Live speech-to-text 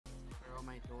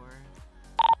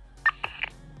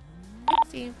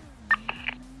See.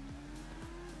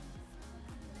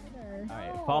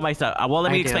 Alright, follow my stuff. Well,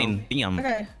 let me explain. Damn.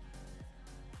 Okay.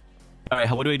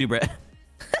 Alright, what do I do, Brett?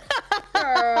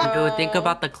 Think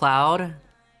about the cloud.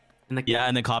 And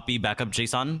then copy backup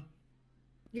JSON.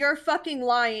 You're fucking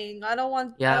lying. I don't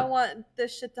want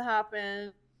this shit to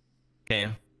happen. Okay.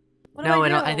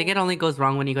 I think it only goes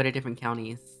wrong when you go to different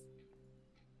counties.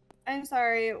 I'm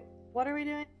sorry. What are we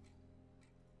doing?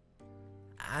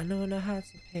 I don't know how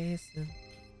to pace it.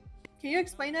 Can you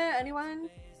explain it? Anyone?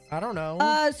 I don't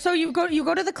know. So you go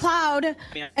to the cloud,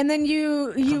 and then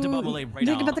you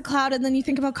think about the cloud, and then you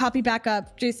think about copy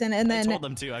backup, Jason, and then I told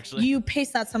them to, actually. You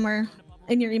paste that somewhere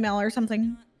in your email or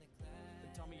something.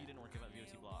 Tell me you didn't work about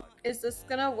VFT blog. Is this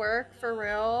gonna work for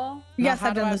real? Yes,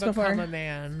 I've done this before. A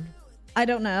man? I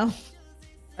don't know.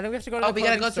 I think we have to go to the we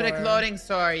gotta go to the clothing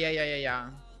store. Yeah.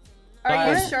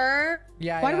 Are you sure?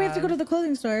 Yeah. Why do we have to go to the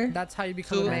clothing store? That's how you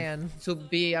become a man. To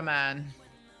be a man.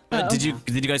 Did you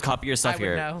guys copy your stuff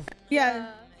here? Know.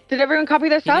 Yeah. Did everyone copy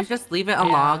their stuff? Can you just leave it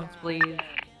unlocked, please?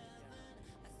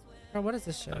 Bro, what is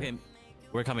this shit? Okay,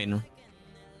 we're coming.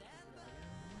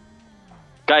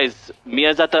 Guys,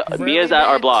 Mia's at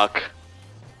our block.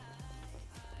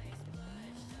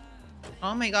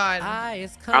 Oh my god.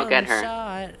 I'll get her.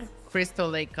 Shot. Crystal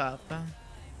Lake Cup.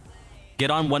 Get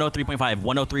on 103.5.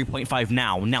 103.5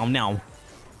 now.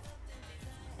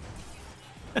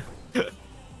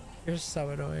 You're so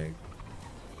annoying.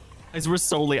 Guys, we're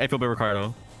so late. I feel bad,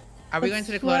 Ricardo. Are we going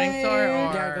to the clothing store or?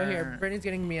 Yeah, go here. Brittany's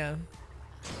getting Mia.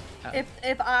 If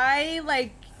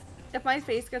my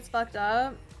face gets fucked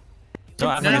up.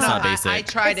 No, it's not basic. I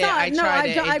tried it.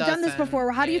 I've done this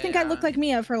before. How do you think I look like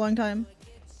Mia for a long time?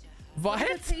 What?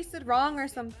 It tasted wrong or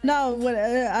something. No,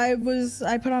 I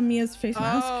put on Mia's face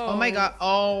mask. Oh my god.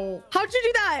 Oh. How'd you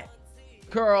do that?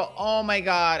 Girl, oh my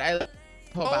god. I look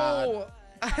so bad.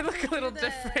 I look a little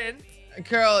different.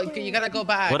 Girl, you gotta go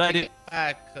back. What I do?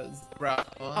 Back, cause bro.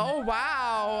 Oh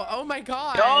wow. Oh my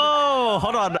god. Oh,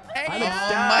 hold on. Hey, oh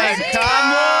my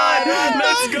god.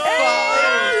 Let's go.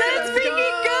 Let's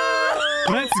freaking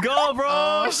go. Let's go,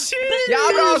 bro. Shit. Yeah,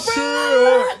 bro.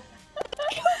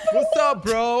 What's up,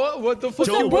 bro? What the fuck?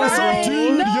 What's up,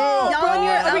 dude? No,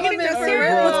 Yeah. are we getting dressed here?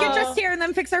 bro. Let's get dressed here and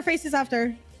then fix our faces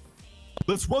after.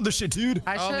 Let's run this shit, dude.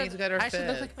 I should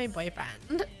look like my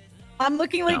boyfriend. I'm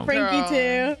looking like Frankie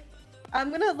too.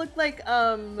 I'm gonna look like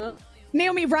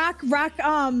Naomi Rack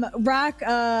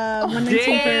 119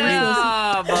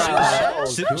 Damn, bro.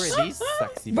 Who are these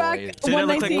sexy boys?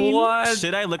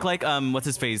 Should I look like what's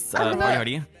his face? Party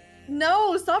Hardy?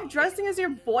 No, stop dressing as your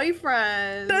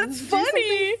boyfriend. That's Do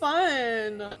funny.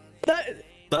 Fun.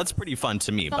 That's pretty fun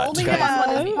to me, The but only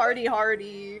one is Party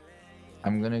Hardy.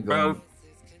 I'm gonna go. Bro,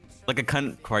 like a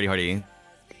cunt Party Hardy.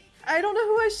 I don't know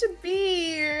who I should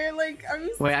be. Like, I'm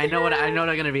scared. Wait, I know what I'm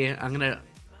gonna be. I'm gonna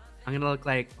look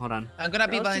like. Hold on. I'm gonna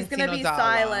be She's Valentino gonna be Dalla.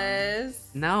 Silas.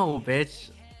 No,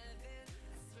 bitch.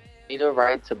 Need to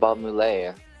ride to Bob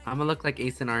Moulet. I'm gonna look like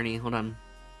Ace and Arnie. Hold on.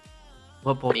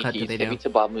 What bowl cut do they do? Take me to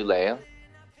Bob Moulet.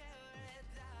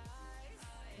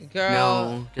 Girl.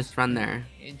 No, just run there.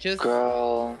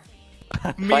 Girl.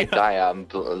 If I die, I'm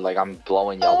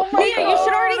blowing y'all the fuck Mia, up. you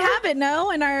should already have it,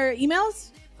 no? In our emails?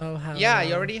 Oh, hell Yeah,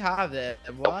 you already have it.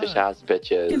 What? Selfish ass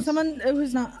bitches. Can someone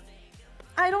who's not...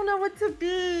 I don't know what to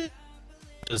be.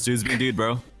 Just dudes be dude,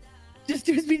 bro. Just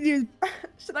do me, dude.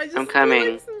 Should I just I'm coming.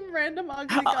 be like some random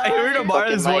ugly guy? I heard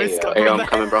Amara's voice come Hey, from I'm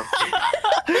coming, bro.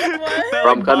 What?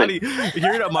 Bro, I'm coming.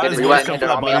 Hearing Amara's voice come from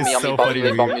that body is so funny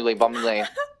to me. Bob Moulet.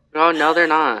 No, they're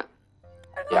not.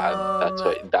 Yeah,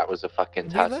 that was a fucking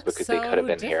test because they could have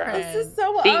been here. This is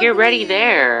so See, ugly. you're ready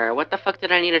there. What the fuck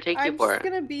did I need to take you for? I'm just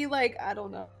gonna be like, I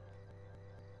don't know.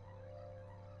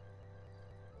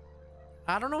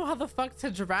 I don't know how the fuck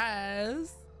to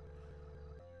dress.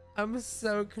 I'm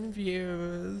so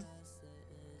confused.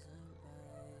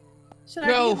 Should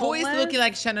Bro, I be who is homeless? looking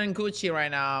like Shannon Gucci right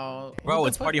now? Bro,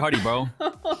 it's Party Hardy, bro.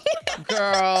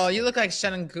 Girl, you look like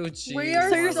Shannon Gucci. We are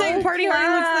So you're saying Party Hardy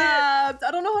looks like...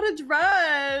 I don't know how to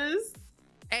dress.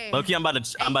 Hey. Loki, I'm about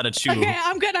to chew. Okay,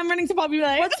 I'm good. I'm running to Bobby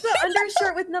Lay. What's the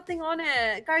undershirt with nothing on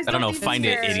it? Guys, I don't know. be Find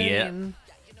it, scared. idiot.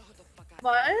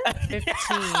 What?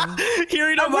 15.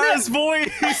 Hearing Amara's voice.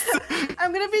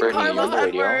 I'm gonna be Brittany, Carlos you're on the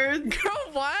radio. Edwards. Girl,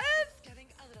 what?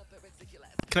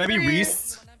 Can I be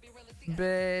Reese?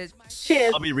 Bitch.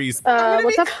 Shit. I'll be Reese.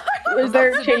 What's up? Is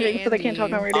there Andy. changing so they can't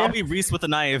talk on radio? I'll be Reese with a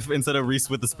knife instead of Reese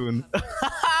with a spoon. Okay.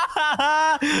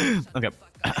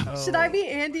 Should I be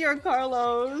Andy or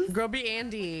Carlos? Girl, be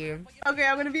Andy. Okay,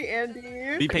 I'm gonna be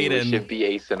Andy. Be paid We in. should be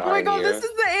Ace and Oh my Arnie god, here. this is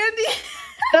the Andy.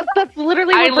 That's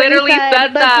literally I what Brittany literally said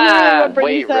That's literally what that.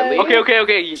 Brittany Wait, said. really?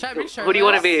 Okay. Should I be Who do you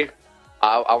want to shirtless? be?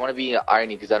 I want to be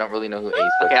Irony because I don't really know who Ace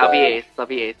is. Okay, I'll be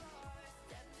Ace.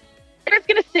 You're just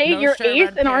gonna say No you're shirt, Ace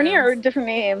red and Arnie or a pants. different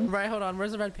name? Right, hold on.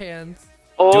 Where's the red pants?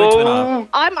 Oh.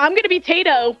 I'm gonna be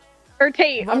Tato. Or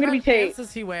Tate. What I'm gonna be red Tate. pants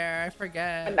does he wear? I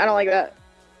forget. I don't like that.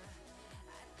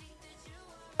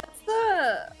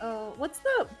 What's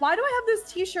the why do I have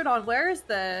this t-shirt on? Where is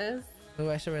this? Ooh,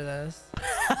 I should wear this.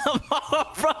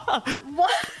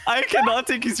 What? I cannot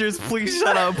take you serious. Please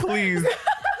shut up, please.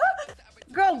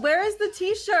 Girl, where is the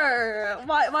t-shirt?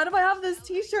 Why do I have this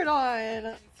t-shirt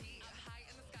on?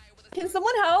 Can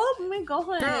someone help? Oh my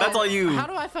god. That's all you. How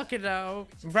do I fucking know?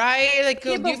 Right? Like,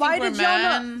 Yeah, do but you why think did we're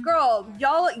y'all men? not? Girl,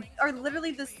 y'all are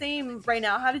literally the same right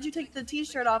now. How did you take the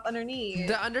t-shirt off underneath?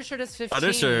 The undershirt is 15.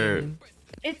 Undershirt.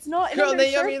 It's not an Girl,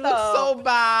 they undershirt, already look though. so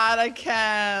bad. I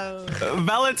can't.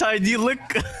 Valentine, you look.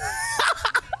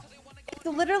 It's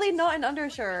literally not an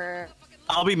undershirt.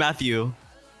 I'll be Matthew.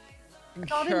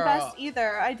 Not in Girl. vest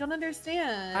either. I don't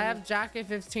understand. I have jacket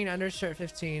 15, undershirt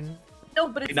 15. no,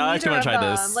 but it's Now I neither actually wanna of try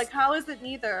them. this. Like, how is it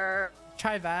neither?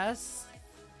 Try vest.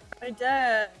 I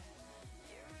did.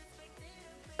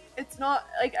 It's not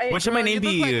like I. What should my Girl, name you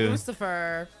look be? like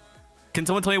Lucifer. Can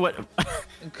someone tell me what?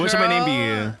 What should my name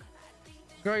be?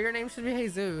 Girl, your name should be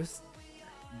Jesus.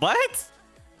 What?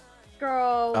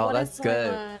 Girl, Oh, what is that's going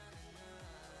good. on?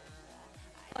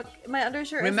 Look, my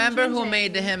undershirt. Remember isn't who changing.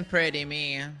 made him pretty?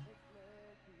 Me.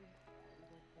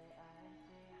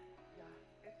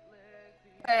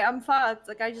 Okay, I'm fucked.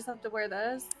 Like, I just have to wear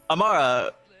this.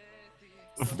 Amara,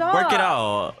 Stop. work it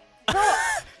out.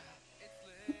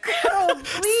 Girl,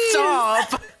 please.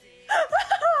 Stop.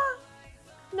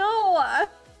 No. Oh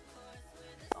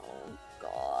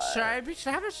god. Should I be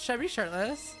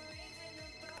shirtless?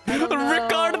 I don't know.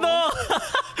 Ricardo.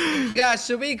 Yeah,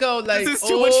 should we go like? This is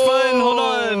too much fun.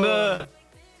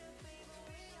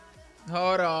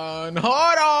 Hold on.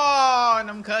 Hold on.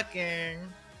 I'm cooking.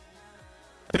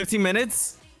 15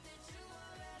 minutes?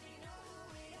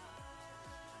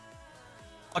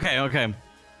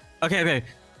 Okay.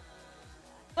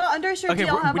 What undershirt Okay, do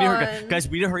y'all have we need to on? hurry, guys,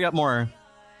 we need to hurry up more.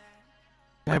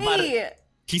 Wait.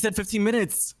 He said 15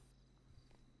 minutes.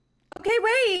 Okay,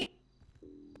 wait.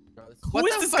 Who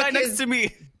is this guy next to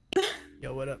me?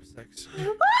 Yo, what up, sex?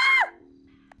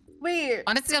 Wait.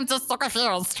 Honestly, I'm just so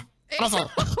confused.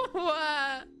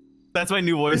 What? That's my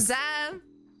new voice. Zam?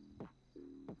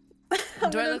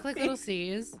 Do I look like little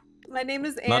C's? My name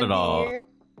is Andy. Not at all.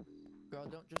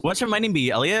 What should my name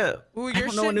be? Elliot? Ooh, I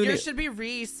don't know what new name- yours should be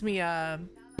Reese, Mia.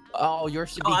 Oh,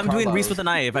 yours should Oh, be I'm doing Carlos. Reese with a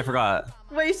knife. I forgot.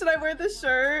 Wait, should I wear this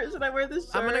shirt? Should I wear this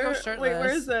shirt? I'm gonna go Wait, where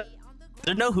shirtless. is it?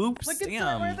 There's no hoops. Look, should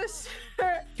I wear Damn. this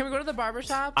shirt? Can we go to the barber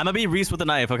shop? I'm gonna be Reese with a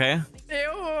knife, okay? Ew,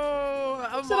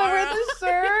 Amara. Should I wear this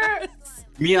shirt?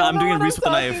 Mia, I'm You know doing what Reese with a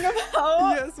I'm knife. talking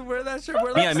about? Yes, wear that shirt.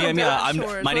 Wear Mia, that Mia, Mia, cargo I'm-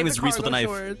 shorts. my name Wear is the Reese with a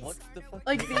cargo knife. shorts.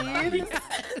 Like these?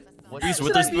 Reese Should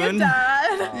with a I be a spoon?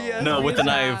 dad? Yes, No, be with a the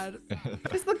knife. dad.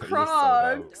 It's the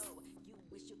Crocs.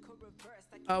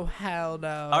 Oh hell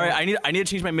no. All right, I need to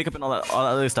change my makeup and all that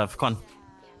other stuff. Come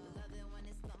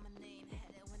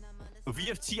on.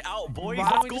 VFT out, boys. Why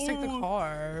don't Let's we just take the go.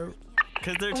 car?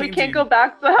 Because they're We changing. can't go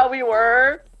back to how we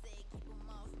were.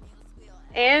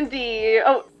 Andy.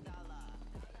 Oh.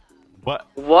 What?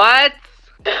 What?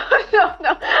 no,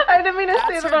 I didn't mean to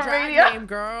say That's that her on drag radio. name,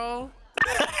 girl.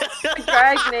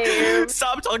 Drag name.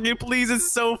 Stop talking, please.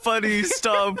 It's so funny.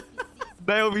 Stop.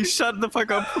 Naomi, shut the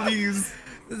fuck up, please.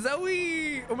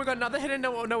 Zoe! Oh my god, now the hidden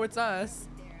won't know it's us.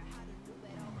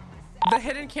 The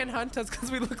hidden can't hunt us because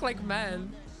we look like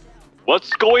men.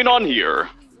 What's going on here?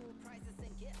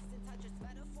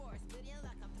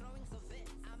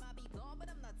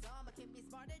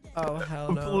 Oh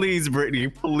hell no. Please, Brittany,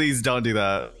 please don't do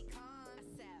that.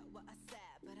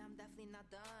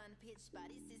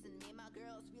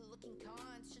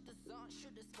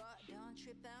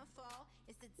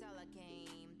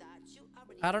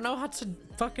 I don't know how to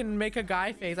fucking make a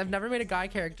guy face. I've never made a guy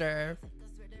character.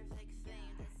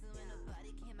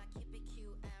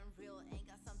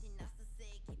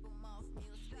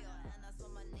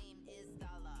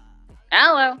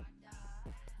 Hello.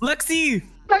 Lexi!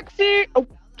 Lexi! Oh,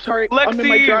 sorry. I'm in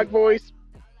my Lexi! drag voice.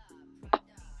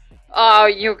 Oh,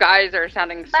 you guys are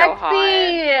sounding so hot.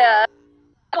 Lexi!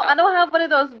 I don't have one of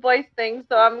those voice things,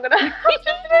 so I'm gonna just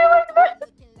say like this.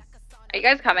 Are you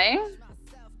guys coming?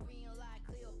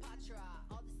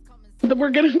 We're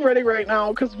getting ready right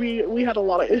now because we had a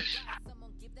lot of issues.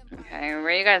 Okay, where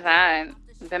are you guys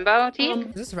at? Bimbo team?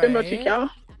 Is this Bimbo right? tea, yeah.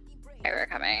 Okay, we're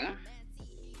coming.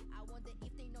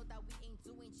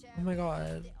 Oh my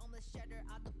god.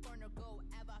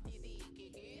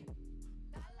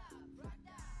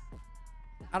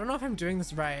 I don't know if I'm doing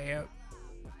this right.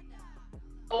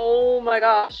 Oh my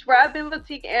gosh, we're at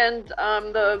Bimbossip and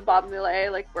the Bob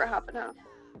Millet, like we're half and half.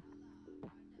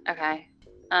 Okay.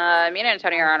 Me and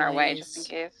Antonio are on our way just in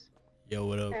case. Yo,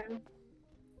 what up? Okay.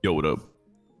 Yo, what up?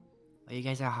 Oh, you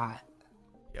guys are hot.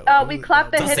 Yo, Oh, we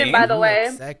clapped the That's hidden, the by the you way.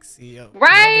 look sexy. Yo.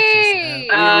 Right!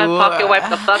 Pocket wipe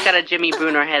the fuck out of Jimmy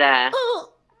Bruner head ass. Oh,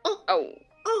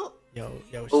 Yo,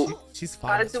 she's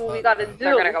fine. Gotta as do what we fuck, gotta bro.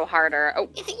 they're do. gonna go harder. Oh,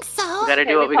 You think so? We gotta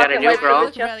do what we we gotta pocket do, wiped bro.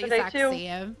 this yesterday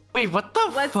too. Wait, what the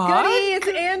What's fuck? goody? It's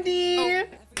Andy.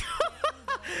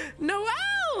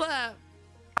 Noel!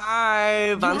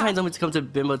 Hi, Valentine's almost come to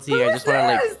Bimbo Tea. I just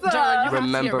want to John, you have to get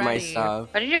remember my ready. stuff.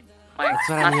 what did you? Like, That's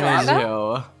what I'm not gonna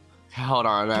long do. Hold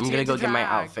on, I'm gonna change go the get my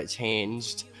drag. outfit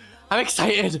changed. I'm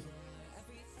excited.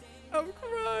 I'm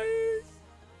crying.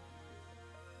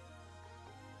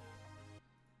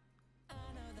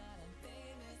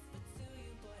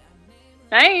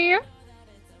 Hey.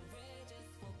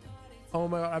 Oh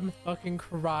my god, I'm fucking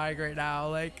crying right now.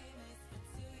 Like,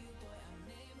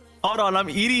 Hold on, I'm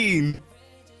eating.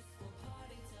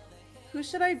 Who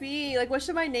should I be? Like, what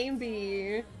should my name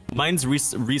be? Mine's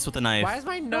Reese with a knife. why is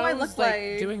my What do I nose look like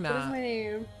like? doing What is that? my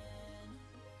name?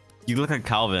 You look like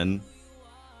Calvin.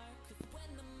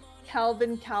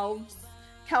 Calvin Calves.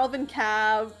 Calvin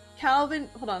Cab. Calvin.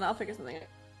 Hold on, I'll figure something out.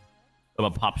 I'm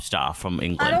a pop star from I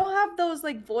England. don't have those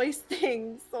like voice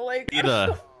things, so like.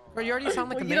 Either. Bro, you already sound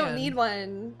like Well, a you man. don't need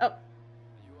one. Oh,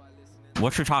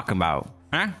 What you talking about?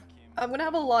 Huh? I'm gonna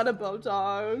have a lot of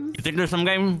Botox. You think there's some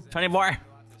game, Tony boy?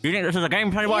 You think this is a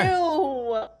game, Tony boy?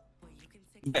 Ew.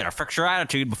 You better fix your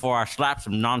attitude before I slap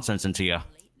some nonsense into you.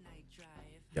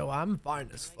 Yo, I'm fine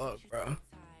as fuck, bro.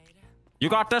 You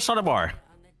got this, Tony boy?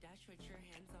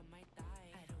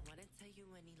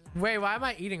 Wait, why am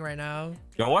I eating right now?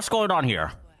 Yo, what's going on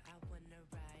here?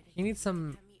 You need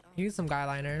some guy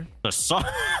liner. Does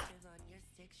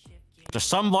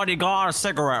somebody got a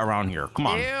cigarette around here? Come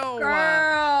on. Ew.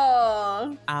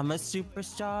 Girl. I'm a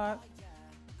superstar.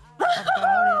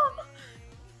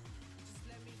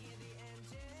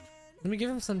 Let me give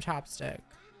him some chapstick.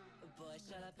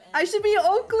 I should be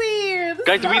Oakley. This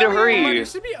Guys, is we need to not hurry. weird. It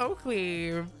should be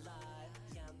Oakley.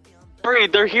 Hurry,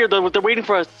 they're here. They're waiting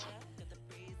for us.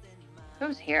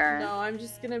 Who's here? No, I'm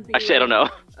just gonna be. Actually, I don't know.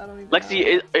 I don't even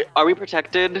Lexi, are we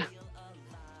protected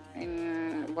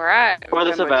We're at. for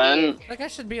this Bimbo Tea. event? Like I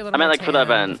should be a little. I meant, more like, for the tan.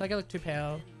 event. I feel like I look too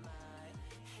pale.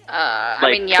 I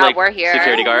Like- mean, yeah, like we're here.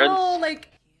 security guards? No, like.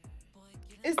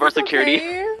 Is Or this security.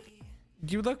 okay?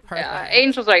 You look perfect. Yeah,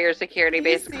 Angels are your security, Can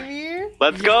you basically. see me?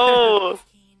 Let's go.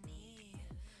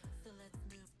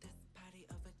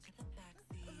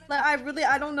 Like,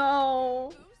 I don't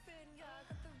know.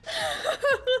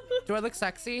 Do I look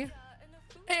sexy? Ew!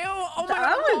 Oh my That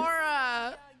god, was-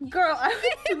 Laura! Girl, I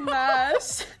would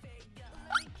smash.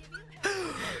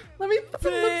 Let me put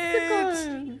some lipstick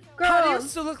on. Girl. How do you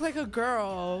still look like a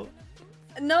girl?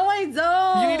 No, I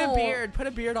don't. You need a beard. Put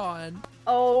a beard on.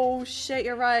 Oh shit,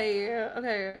 you're right.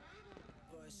 Okay.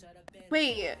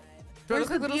 Wait. Do I Where's look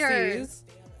like the little beard? C's?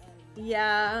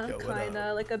 Yeah, Yo, what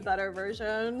kinda like a better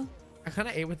version. I kind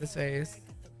of ate with this face.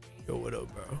 Yo, what up,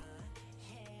 bro?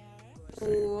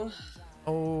 Ooh.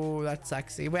 Oh, that's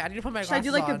sexy. Wait, I need to put my Should I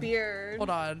glasses do like a on. beard? Hold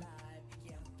on.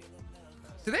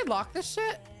 Do they lock this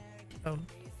shit? Oh.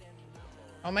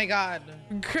 Oh my god.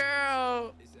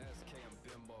 Girl.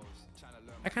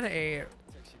 I kind of ate.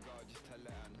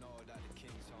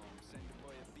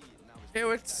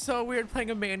 Ew, it's so weird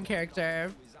playing a main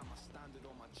character.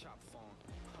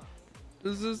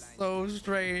 This is so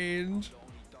strange.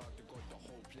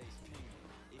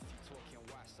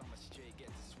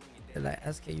 They're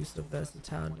like, SK, you so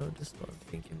versatile, no just start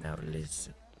thinking now,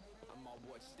 listen.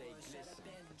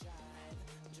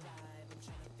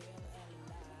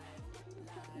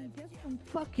 Get some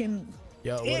fucking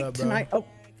Yo, what dick up, bro? tonight. Oh.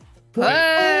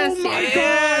 Yes, Oh my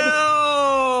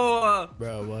god!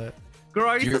 Bro, what? Girl,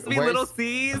 are you You're- supposed to be where's- little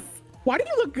C's? Why do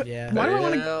you look good? Yeah. Why do I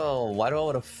want to? No, why do I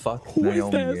want to fuck Who is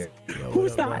Naomi? this? Yo, what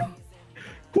Who's up, that? bro?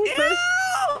 Who's this?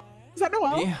 Is that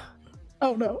Noel? Yeah.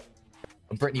 Oh no.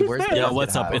 Brittany, Who's where's that? the Yo, bucket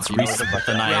what's up? hat? It's You know Reese the with bucket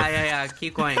the hat? knife. Yeah.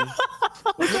 Keep going.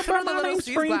 What's up, Put on the my little name's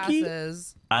C's Frankie.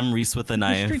 glasses. I'm Reese with the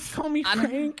The streets knife. call me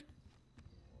Frank.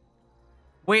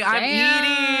 Wait, I'm Damn.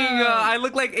 eating. I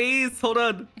look like Ace. Hold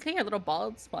on. I think your little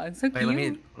bald spot. So Wait, cute. let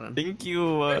me. Hold on. Thank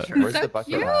you. Where's So the bucket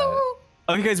cute. hat?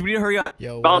 Okay, guys, we need to hurry up.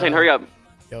 Yo, what Valentine, up? hurry up.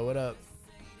 Yo, what up?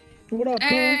 What up, man?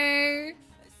 Hey.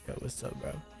 Yo, what's up,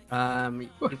 bro?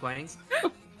 Keep going.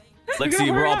 Lexi,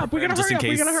 we're all We prepared gotta just hurry in up. We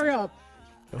case. gotta hurry up.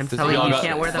 I'm Does telling he you, you got-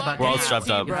 can't wear the bucket We're all hat. strapped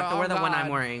up. You have to wear the Bro, one oh I'm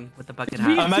God. wearing with the bucket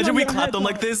We- hat. Imagine we Your clap head them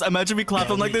like up. this. Imagine we clap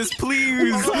them like this,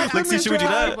 please. Lexi, should we do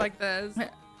that? Like this.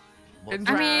 In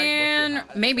I drag. mean,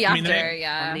 maybe I mean, after,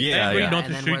 yeah. Yeah, Everybody yeah. not And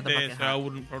to then shoot wear the there, bucket so I hat.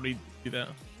 wouldn't probably do that.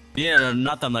 Yeah, no,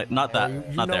 not them, like not that, you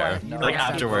not know there. what- you know Like what-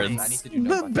 afterwards. I need to do The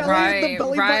no belly, Right, the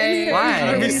belly right. button. Why?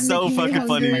 That'd be Making so me fucking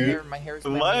hungry. funny. My hair's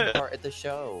What? my main part at the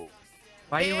show.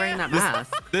 Why are you wearing that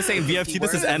mask? This ain't VFT.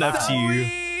 This is So NFT.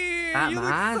 weird. That You look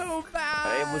mask? so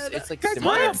bad. It's like Guys,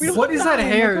 similar. we don't What is have that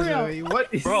one, hair, for real. Zoe? What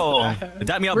is Bro, that?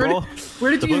 dap me up, Where bro.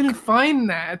 Where did The you even book. find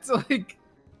that? Like,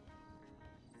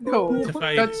 no, It's a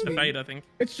fade, touch it's a me. fade, I think.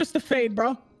 It's just a fade,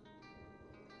 bro.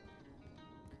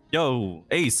 Yo,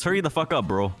 Ace, hurry the fuck up,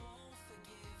 bro. I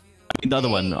mean, the other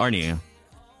one, Arnie.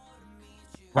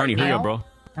 Arnie, hurry up, bro.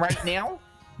 Right now?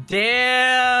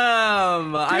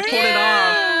 Damn! I pulled it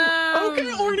off.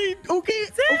 Okay, Orny. Okay.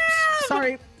 Oops,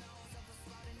 sorry.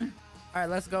 All right,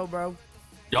 let's go, bro.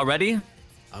 Y'all ready?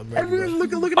 I'm ready. Everyone,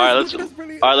 look at All right, us. let's- Look at us,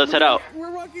 Brittany. all right, let's head out.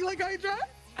 We're walking like Hydra.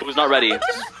 Who's not ready?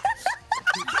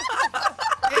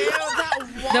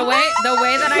 The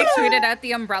way that I tweeted out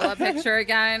the umbrella picture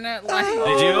again, like,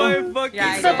 Did you? yeah,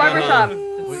 I So did. barbershop.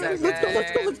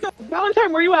 Let's go.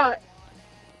 Valentine, where you at?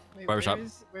 Wait, Barbershop.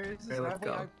 Where is this let's rabbit?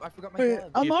 go. I forgot my Wait,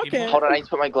 glove. unlock People- it. Hold on, I need to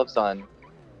put my gloves on. Can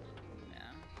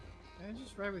I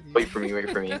just ride with you? Wait for me, wait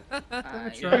for me. You're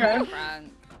Try. in the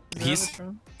front. Do you have He's- a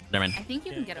trunk? Never mind. I think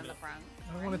you can get in the front.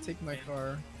 I don't want to take my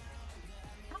car.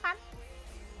 Okay.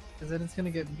 Because then it's gonna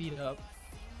get beat up.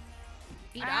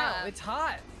 Beat Ow, up. it's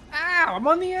hot. Ow, I'm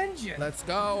on the engine. Let's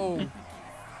go.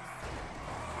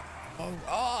 All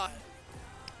right.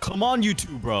 Come on, you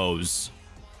two bros.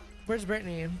 Where's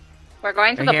Brittany? We're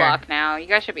going to Right the here. block now. You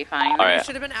guys should be fine. All right. It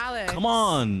should have been Alex. Come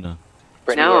on.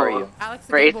 Brittany, No. where are you? Alex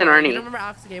the For gay Ace and boy. Arnie. You don't remember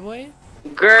Alex the gay boy?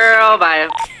 Girl, bye.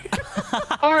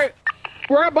 All right,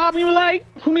 we're at Bobby Lake.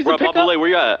 Who needs Bro, to pick Papa up? Lay, where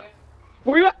you at?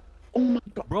 Where you at? Oh my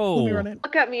god. Let me Bro. run in.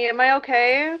 Look at me. Am I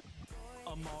okay?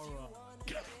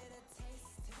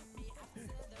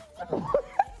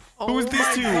 Who's these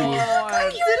two? Girl,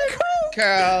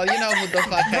 you know who the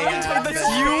fuck I am.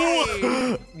 That's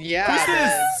you. Yeah. Who's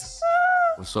this?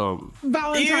 What's up?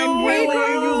 Valentine, Ew.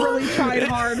 really, you really tried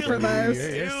hard for this.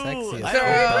 You're sexy. I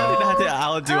didn't have to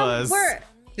outdo us. Where?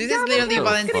 This Yeah, is literally I'm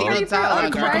Valentino getting ready for Tala. a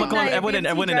Come on, come on, drag come on. night, Everyone in, BFT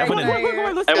everyone in, drag everyone in.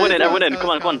 night. Let's Everyone in, go, everyone in. let's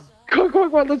Come on, go. come on.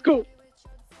 Come on, let's go. You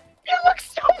look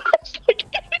so much like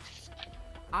Ace.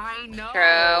 I know.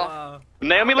 True.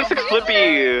 Naomi looks like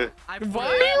Flippy.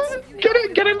 What?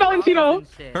 Get in, Valentino.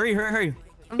 Hurry, hurry, hurry.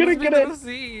 I'm Get it, just get being it.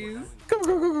 overseas.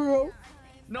 Go.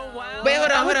 No, wow. Wait,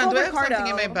 hold on. Do I have Ricardo. something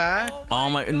in my bag? Oh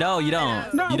my, no, you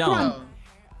don't. No, You come on. don't.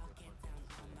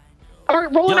 All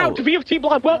right, rolling Yo. out to VFT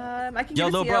block. Well, I can Yo, get a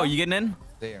little bro, CO. you getting in?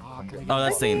 There. Oh,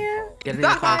 that's Saint. Get in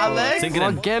That the car. Alex? Saint, get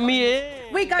in. Get me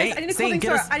in. Wait, guys, Hey, I need a Saint, clothing get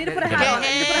store. us- I need to put a get hat on. I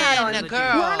need to put a hat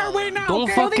on. We're on our way now. Don't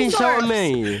okay? fucking Clothing shout store.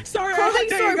 me. Sorry, Clothing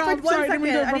there you store, go. quick, one Sorry, didn't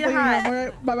mean to second. I need a interrupt hat. you. All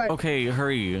right, bye-bye. Okay,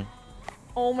 hurry.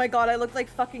 Oh my god, I look like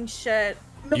fucking shit.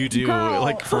 You do, Girl.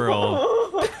 like, for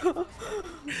real.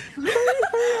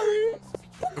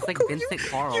 It's like Vincent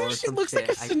Carl or She some looks shit,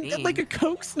 like I a think. like a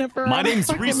coke sniffer. My on a name's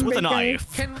fucking Reese with a big day.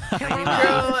 knife. Can Girl,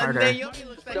 Carter. Naomi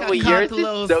looks like No, a yours is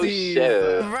Cartlosis. so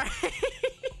shit. Right.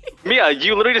 Mia,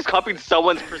 you literally just copied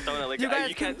someone's persona. Like, You guys,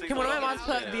 you can, can't can one of my mods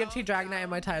put BFT Drag Night in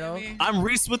my title? I'm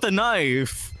Reese with a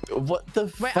knife. What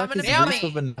the Wait, fuck I'm is gonna- Reese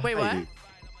with a knife? Wait, what?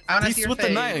 I wanna Reese see your with the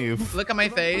face. knife. Look at my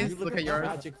face. You Look at like a yours.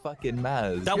 magic fucking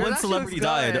mask. That Your one lash celebrity looks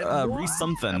died. good. Reese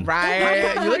something.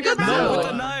 Right. You look at No, with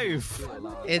that. a knife.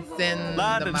 It's in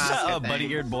Lad, the mask. shut I up, think.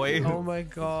 buddy-eared boy. Oh my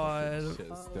god.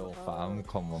 Shit, still, fam.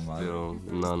 Come on, man. No.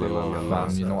 Fam,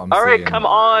 you know what I'm All right, saying? come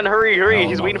on, hurry. No,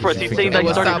 He's no, waiting for us. you He's should saying get that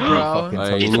he's What's starting. up,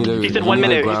 bro? He said 1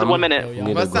 minute. He said 1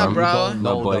 minute. What's up, bro?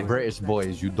 No, the British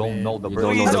boys. You don't know the You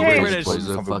British don't know the boys. British boys.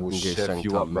 They Something fucking will get chef shanked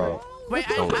you up, up, bro. Wait,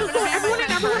 I'm gonna be in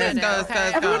my Let's go,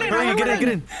 let's go. Hurry, get in, get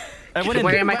in. Everyone I'm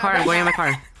going in in. my car. I'm going in my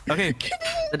car. Okay,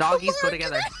 The doggies go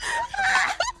together.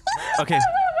 okay.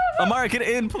 Amara, get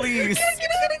in, please.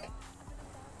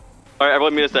 All right,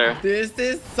 everyone meet us there. This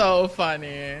is so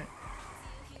funny.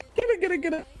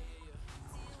 Get it.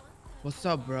 What's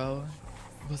up, bro?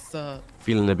 What's up?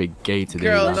 Feeling a bit gay today.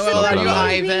 Girl, man. Noel, are you Not gonna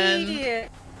lie. Ivan?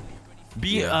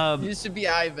 Be You should be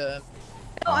Ivan.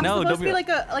 No, I'm No, supposed don't to be be-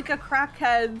 like a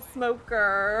crackhead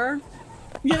smoker.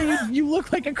 Yeah, you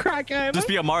look like a crackhead. just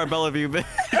be Amara Bellevue,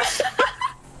 bitch.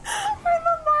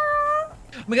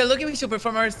 Oh my god, look at me, she'll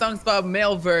perform our songs about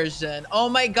male version. Oh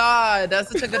my god,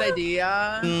 that's such a good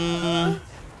idea.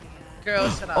 Girl,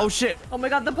 shut up. Oh shit. Oh my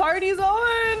god, the party's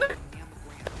on!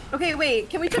 Okay, wait,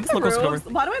 can we check the Look what's rooms?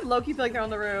 going- Why do I low-key feel like they're on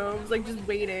the rooms? Like, just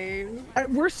waiting.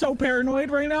 We're so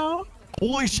paranoid right now.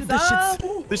 Holy shit, this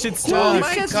shit's Oh tough.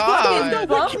 my Shit's god. fucking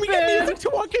What can we get bumping. music to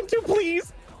walk into,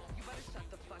 please?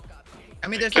 I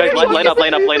mean, there's Guys, line up. Go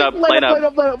at.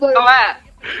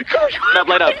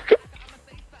 Line up.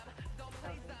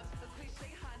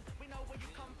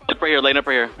 up right here. Laying up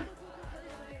right here.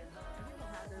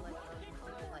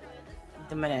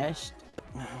 Diminished.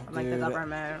 Like the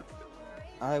government.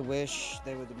 I wish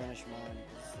they would diminish mine.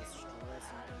 It's stressing.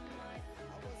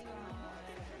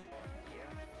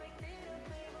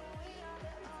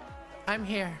 I'm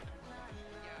here.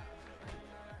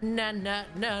 No, no,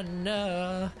 no,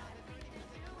 no.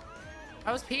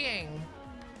 I was peeing.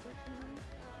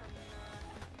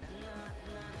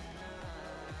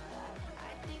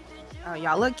 Oh,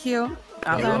 y'all look cute.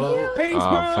 Thanks,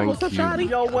 bro. What's up, shawty?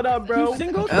 Yo, what up, bro? You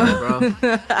single?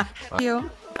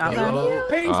 Cute.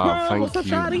 Thanks, bro. What's up,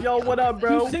 shawty? Yo, what up,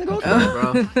 bro? You single?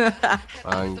 bro.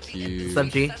 Thank you. What's up,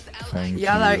 G? Thank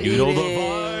Y'all are You know the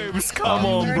eating. vibes. Come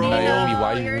on, bro. Naomi,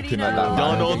 why are you looking like that?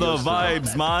 Y'all know the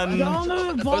vibes, man.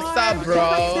 What's up, bro?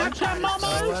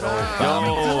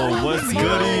 Yo, what's goody,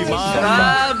 man?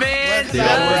 Ah, bitch. What's good,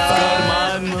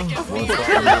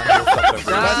 man?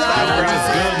 What's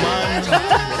good, man?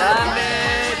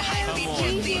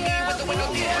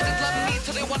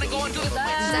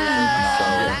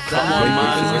 Come on,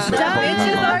 man. The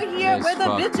bitches are here. Where the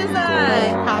bitches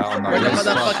at? Where the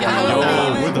motherfucking Yo,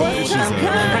 where the bitches at?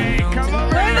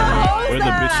 Where the hoes Where the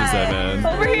bitches at, man?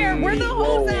 Over here. Where the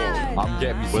hoes at? I'm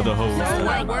getting me Where the hoes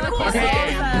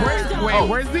at?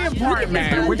 Where's the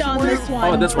apartment? Which on one? this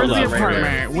one. Oh, this Where's one's the right here.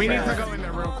 apartment? We need to go in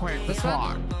there real quick. This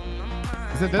one?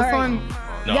 Is it this All right. one?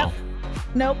 No. Yep.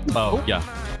 Nope. Oh, yeah.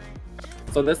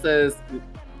 So this is.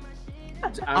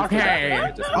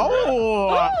 Okay.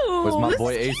 Oh. Where's my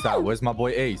boy Ace at? Where's my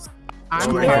boy Ace?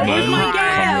 I'm Where's ready. my gang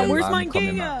at? on, Where's I'm my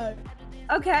coming gang out. at?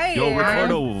 Okay. Yo,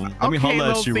 Ricardo, let me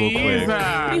holla at you real quick.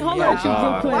 Let me holler at you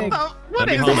real quick. Let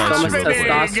me is holla this? at you So much real quick.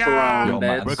 testosterone, Yo,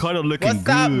 man. bitch. Ricardo looking What's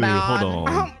good. up, man? Hold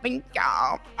on. Thank y'all.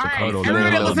 All right, Ricardo, everybody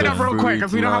let me listen know up the real quick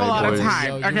because we don't have a lot of boys. time.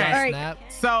 Yo, you Okay. got Alright. Snap?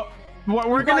 So what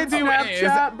we're gonna do is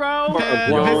Snapchat, bro. For a this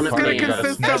grown is gonna man.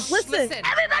 consist of Listen.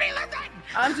 everybody listen.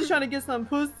 I'm just trying to get some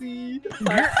pussy.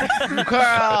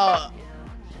 Girl.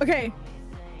 Okay.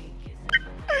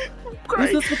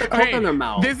 Who's this with the coke in their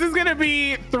mouth? This is gonna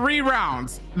be 3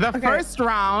 rounds. The Okay. first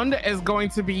round is going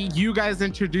to be you guys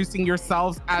introducing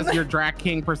yourselves as your drag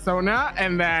king persona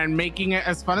and then making it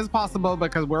as fun as possible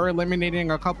because we're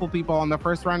eliminating a couple people on the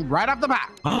first round right off the bat.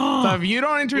 So if you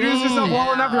don't introduce yourself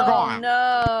well enough, you're Oh gone.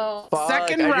 no.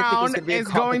 Second round is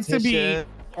going to be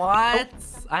What?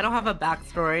 I don't have a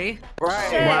backstory.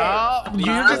 well, you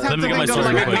just have Let me to get my think of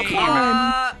story like a real quick.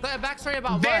 name. The backstory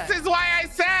about This what? is why I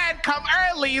said come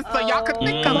early so y'all could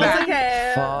think of That's that.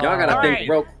 okay. Y'all gotta All think right.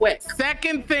 real quick.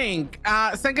 Second thing,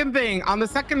 on the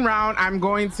second round, I'm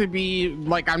going to be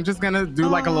like, I'm just gonna do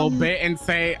like a little bit and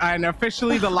say, and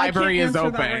officially the library is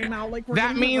answer that right open. now, like, we're That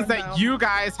gonna means run that down. you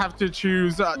guys have to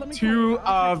choose me 2 call you.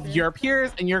 I'll of text your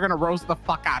peers and you're gonna roast the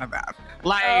fuck out of them.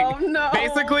 Like, Oh no.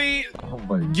 basically, Oh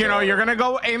my you know, God. you're gonna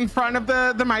go in front of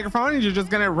the microphone and you're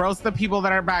just gonna roast the people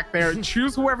that are back there.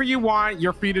 Choose whoever you want.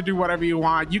 You're free to do whatever you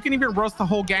want. You can even roast the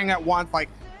whole gang at once. Like,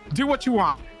 do what you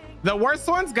want. The worst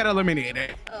ones get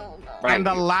eliminated. Oh no. And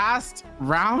the last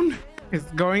round is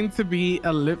going to be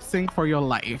a lip sync for your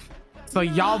life. So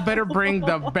y'all better bring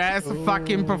the best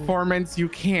fucking performance you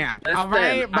can. All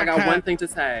right? I got Because one thing to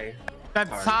say.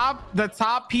 the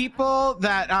top people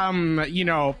that you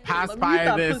know passed by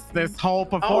that this whole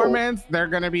performance, they're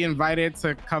gonna be invited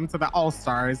to come to the All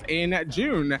Stars in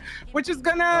June, which is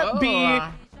gonna be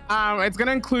it's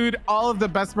gonna include all of the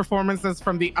best performances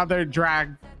from the other drag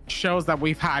shows that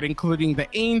we've had, including the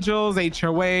Angels,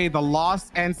 HOA, the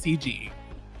Lost, and CG.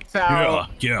 So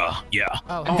Yeah.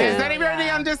 Oh, does anybody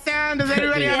understand? Does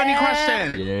anybody have any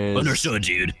questions? Yes. Understood,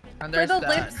 dude. For the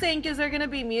lip sync, is there gonna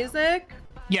be music?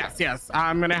 Yes.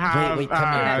 I'm gonna have Wait,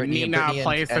 come here, Brittany, Nina Brittany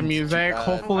play and- some and, music.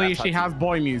 Hopefully she Tati. has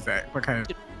boy music because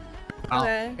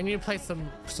Okay. I need to play some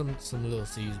little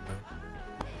C's, bro.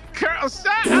 girl,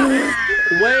 shut up.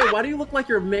 Wait, why do you look like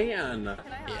your man?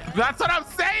 That's what I'm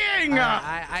saying.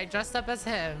 I dressed up as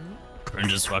him.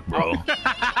 Cringe as fuck, bro. No,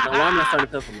 I'm not starting to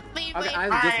feel for me. Okay, I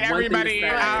have All just right, one everybody. thing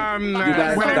to say. You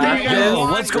guys whenever got you guys this.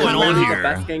 want, what's going We're on the here?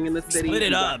 best gang in the city. Split it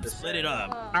You got up. this. Split it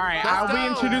up. all right, I'll be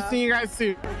introducing you guys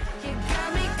soon. Oh,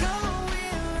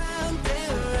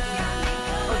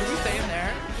 did you stay in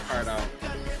there? Hard out.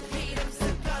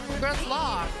 Girl's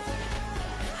locked.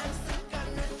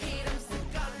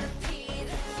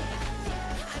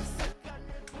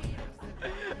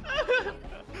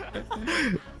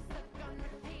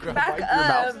 Back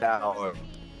up,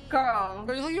 girl.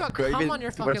 Girl, you got cum on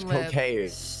your fucking lip.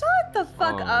 Shut the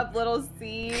fuck up, little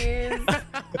C's.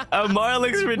 Amar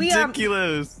looks We are-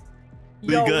 ridiculous.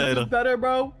 Be Yo, good. this is better,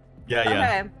 bro. Yeah.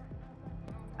 Okay.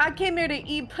 I came here to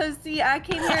eat pussy. I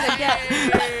came here to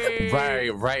get.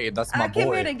 Right. That's my I came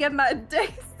boy. here to get my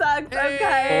dick sucked.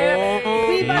 Okay.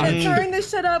 We about to turn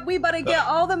this shit up. We about to get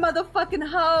all the motherfucking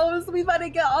hoes. We about to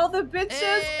get all the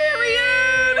bitches.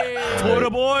 Period. Quarter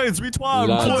boys, retweet.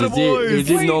 Lads, Quarter boys. is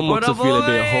it normal to feel a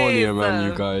bit boys. hornier,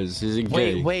 man? You guys, is it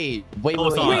gay? Wait.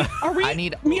 Are we? I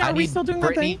need still doing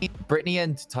our thing? Brittany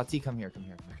and Tati, come here.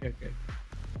 Okay.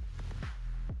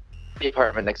 The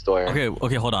apartment next door.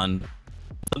 Okay, hold on.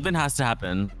 Something has to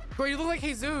happen. Bro, you look like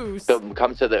Jesus. So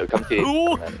come to the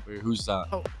apartment. Wait, who's that?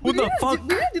 Who the fuck? We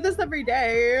gotta do this every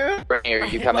day. Brittany, are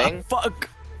you coming? Fuck.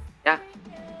 Yeah.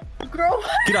 Girl.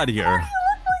 Get out of here.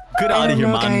 Get out of here,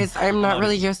 man. Guys, I'm not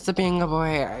really used to being a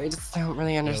boy. I just don't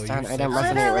really understand. I don't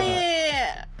resonate with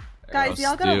it. Guys,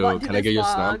 y'all gotta do Can I get your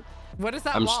snap? What is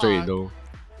that? I'm straight though.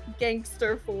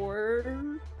 Gangster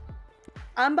 4.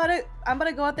 I'm about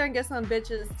to go out there and get some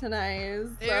bitches tonight.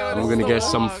 So. I'm gonna get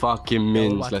some fucking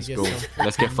mins. Let's go.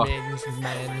 Let's get fucked.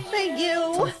 Thank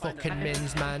you. Some fucking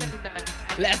mins, man.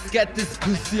 Let's get this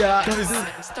pussy out.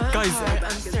 Guys.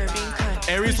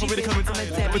 Aries told me to come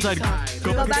inside.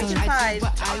 Go back inside.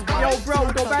 Yo,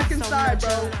 bro, go back inside,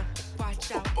 bro.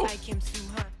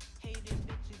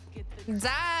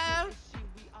 Zab.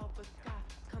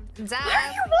 Why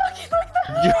are you walking like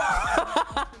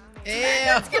that?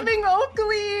 It's giving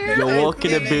Oakley. You're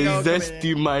walking a bit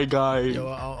zesty, my guy. Yo,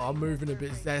 I'm moving a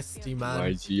bit zesty, man.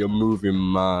 Right, you're moving,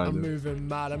 man. I'm moving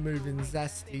mad. I'm moving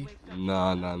zesty.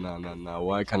 Nah.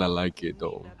 Why can't I like it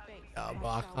though? Yeah, but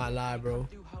I can't lie, bro.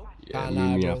 Yeah,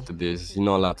 meet me after this. You're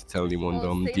not allowed to tell anyone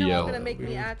though. I'm DL. Make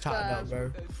me act up,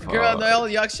 bro. Girl, no,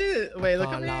 you actually. Wait, look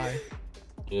at me.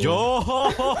 Yeah.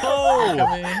 Yo!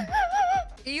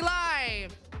 Eli!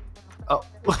 Oh,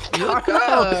 you look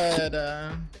good.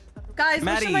 Guys,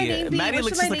 what should my name be? Maddie What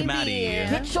looks should my like name Maddie. be?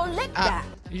 Get your lick back.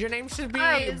 Your name should be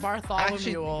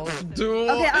Bartholomew.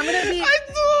 Okay, I'm gonna be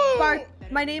Bart.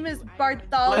 My name is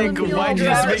Bartholomew. Like, why do you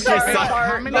just make yourself?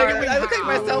 I look like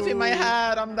myself in my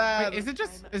head. I'm that. Wait, is it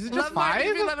just 11 5?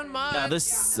 11 months. Yeah,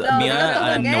 this No, Mia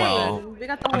and we Noel.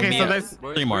 got the Okay, so Mia. there's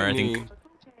 3 more, I think.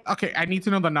 Okay, I need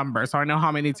to know the number so I know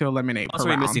how many to eliminate. What's per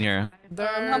we round. missing here?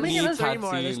 How many of us? 3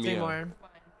 more. Tati, There's 3 Mia. more.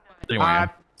 3 more.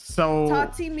 So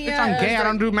Tati, Mia, bitch, I'm gay. I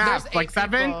don't do There's math. 8 Like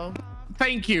 7. people.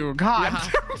 Thank you, God.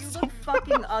 You look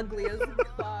fucking ugly as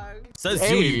fuck. Says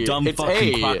Hey, you dumb it's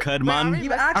fucking A. crackhead, man.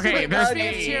 You actually Okay, look there's ugly.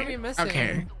 Which tier are we missing?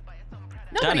 Okay.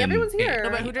 Nobody, Shannon. everyone's here. No,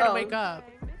 but who did it wake up?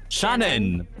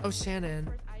 Shannon. Oh, Shannon.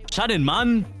 Shannon,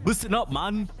 man. Listen up,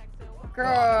 man. Girl.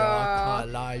 I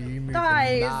can't lie. You moving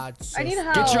Guys, mad. I need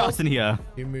help. Get your ass in here.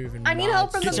 You're moving I need mad.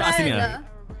 help from Get the your ass in men. here.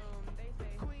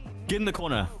 Get in the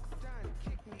corner.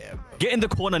 Yeah, bro. Get in the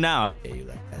corner now. Yeah, you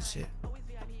like that shit.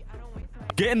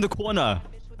 Get in the corner.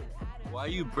 Why are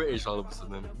you British all of a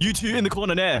sudden? You two in the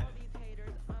corner there.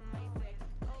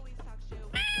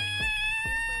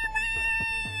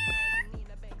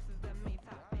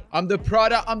 I'm the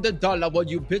Prada, I'm the dollar. What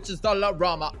you bitches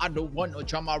dollar-rama. I don't want no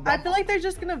drama. I feel like they're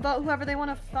just gonna vote whoever they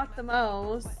want to fuck the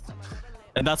most.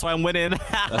 And that's why I'm winning.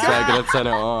 That's why I'm gonna turn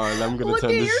it on. I'm gonna Look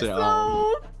turn at this shit on.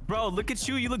 yourself. Bro, look at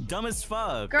you. You look dumb as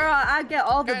fuck. Girl, I get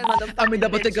all the motherfucking I'm in the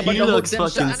boutique, He looks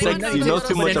fucking sexy. Not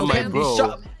too much on my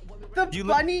bro. The You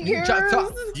look- bunny you ears.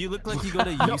 You look like you go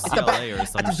to UCLA or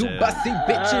some shit.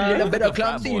 bitch, a little bit of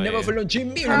clumsy. You never follow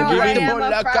Jimmy.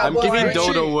 I'm giving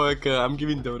Dodo work. I'm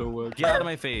giving Dodo work. Get out of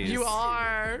my face. You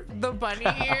are the bunny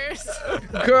ears.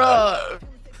 Girl.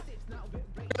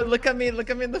 Look at me in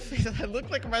the face. I look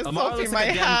like myself Amara in looks my like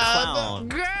a damn head. clown.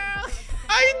 Girl.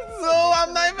 I know.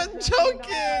 I'm not even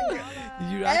joking.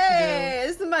 You Hey,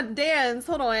 this is my dance.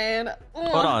 Hold on.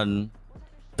 Hold on.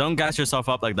 Don't gas yourself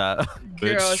up like that.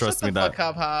 Girl, Bitch, shut trust the me that. fuck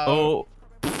up, how? Oh.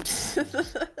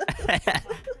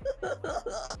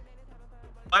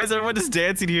 Why is everyone just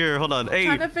dancing here? Hold on. Hey,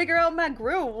 Trying to figure out my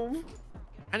groove.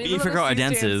 I need you to figure out our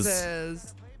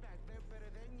dances.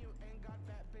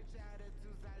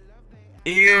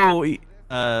 Ew.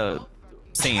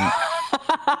 Sane.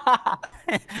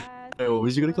 Hey, what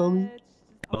was you gonna call me?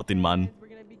 Nothing, man. We're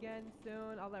gonna begin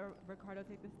soon. I'll let Ricardo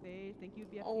take the stage. Thank you,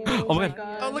 VFT. Oh my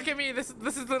god. Oh, look at me. This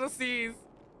is little C's.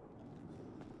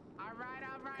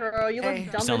 Girl, you look Hey.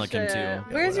 dumb You sound as like him, shit.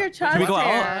 too. Where's your we chest go out?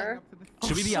 hair?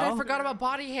 Should we be Shit, I out? forgot about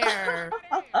body hair.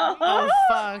 Oh,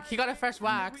 fuck. He got a fresh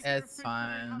wax. It's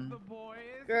fine.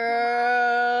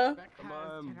 Girl.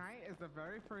 Tonight is the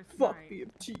very first Fuck night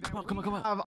VFT. Come on. of